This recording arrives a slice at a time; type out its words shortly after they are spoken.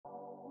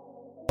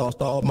lost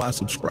all my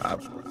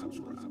subscribers.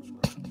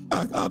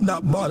 I'm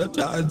not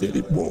monetized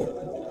anymore.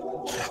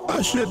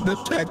 I shouldn't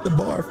attack the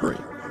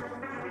boyfriend.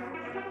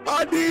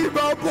 I need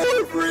my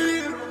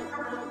boyfriend.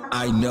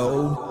 I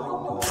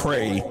know,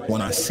 pray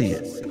when I see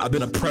it. I've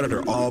been a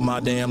predator all my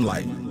damn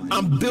life.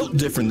 I'm built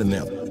different than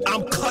them.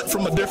 I'm cut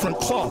from a different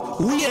cloth.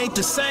 We ain't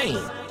the same.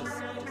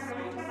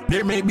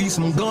 There may be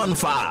some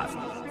gunfire,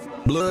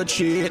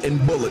 bloodshed,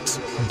 and bullets.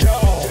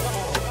 Dog.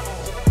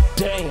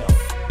 Damn.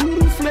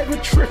 Voodoo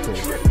flavored trickle.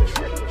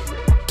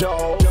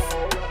 Dog.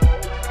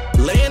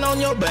 Laying on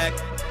your back,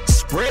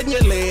 spreading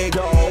your leg.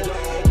 Dog.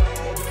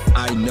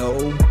 I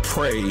know,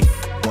 pray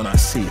when I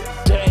see it.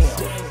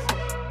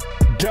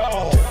 Damn.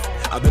 Dog.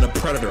 I've been a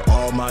predator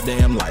all my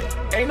damn life.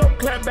 Ain't no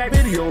clapback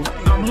videos,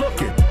 I'm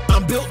looking.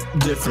 I'm built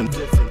different.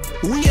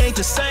 We ain't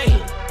the same.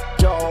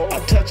 Dog. I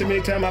touch him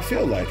anytime I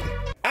feel like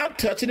it. I'm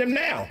touching him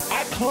now.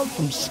 I come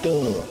from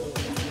scum.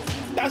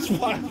 That's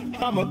why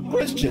I'm a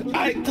Christian.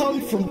 I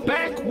come from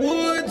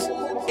backwoods,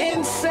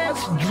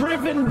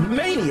 incest-driven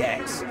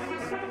maniacs.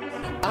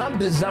 I'm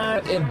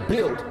designed and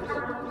built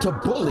to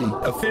bully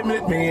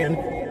effeminate men.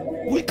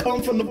 We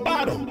come from the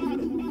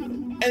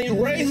bottom, and he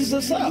raises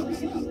us up,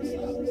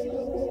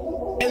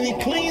 and he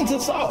cleans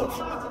us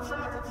off.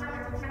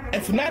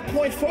 And from that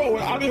point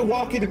forward, I've been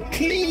walking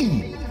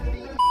clean.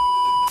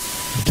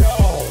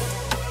 Dog.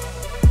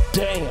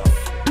 Damn.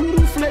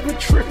 Voodoo flavored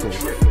trickle.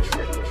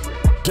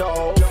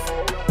 Dog.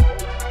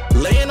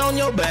 Laying on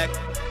your back,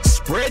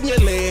 spreading your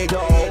leg.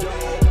 Dog.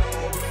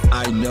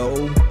 I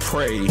know,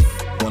 pray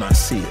when I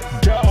see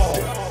it. Dog.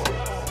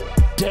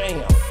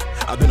 Damn.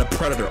 I've been a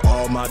predator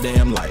all my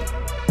damn life.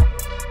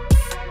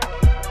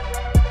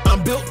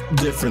 I'm built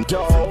different.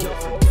 Dog.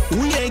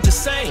 We ain't the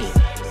same.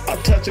 I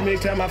touch him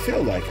anytime I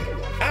feel like it.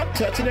 I'm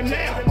touching him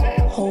now.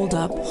 Hold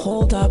up,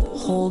 hold up,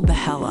 hold the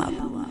hell up.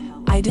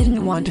 I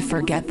didn't want to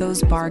forget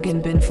those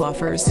bargain bin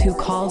fluffers who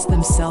calls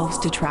themselves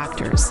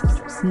detractors.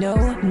 No,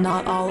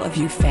 not all of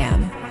you,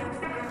 fam.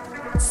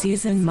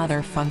 Season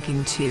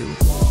motherfucking 2.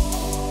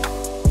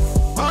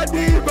 I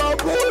need my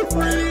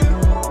boyfriend.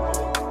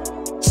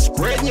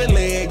 Spreading your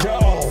leg,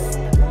 dog.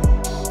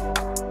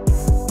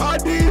 I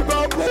need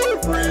my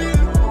boyfriend.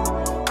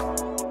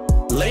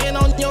 Laying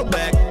on your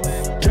back,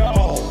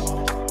 dog.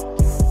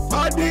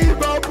 I need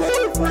my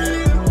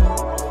boyfriend.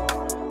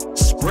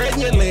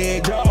 Spreading your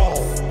leg, dog.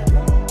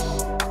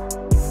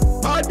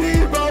 I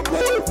need my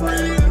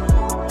boyfriend.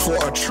 For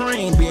a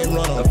train being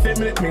run on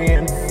effeminate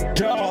men,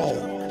 dog.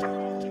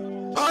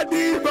 I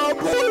need my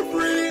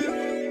boyfriend.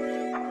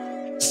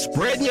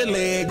 Spreading your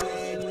leg.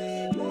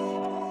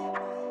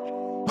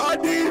 I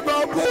need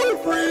my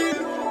boyfriend.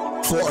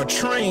 For a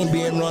train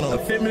being run on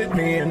effeminate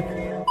men.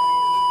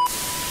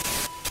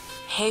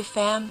 Hey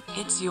fam,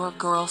 it's your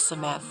girl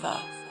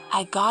Samantha.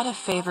 I got a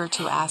favor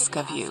to ask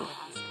of you.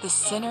 The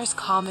Sinner's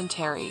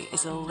Commentary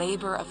is a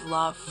labor of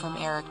love from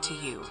Eric to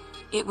you.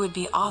 It would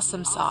be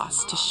awesome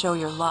sauce to show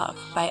your love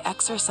by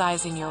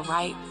exercising your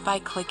right by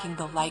clicking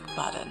the like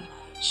button.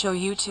 Show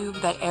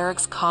YouTube that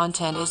Eric's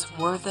content is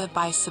worth it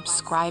by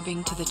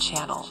subscribing to the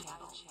channel.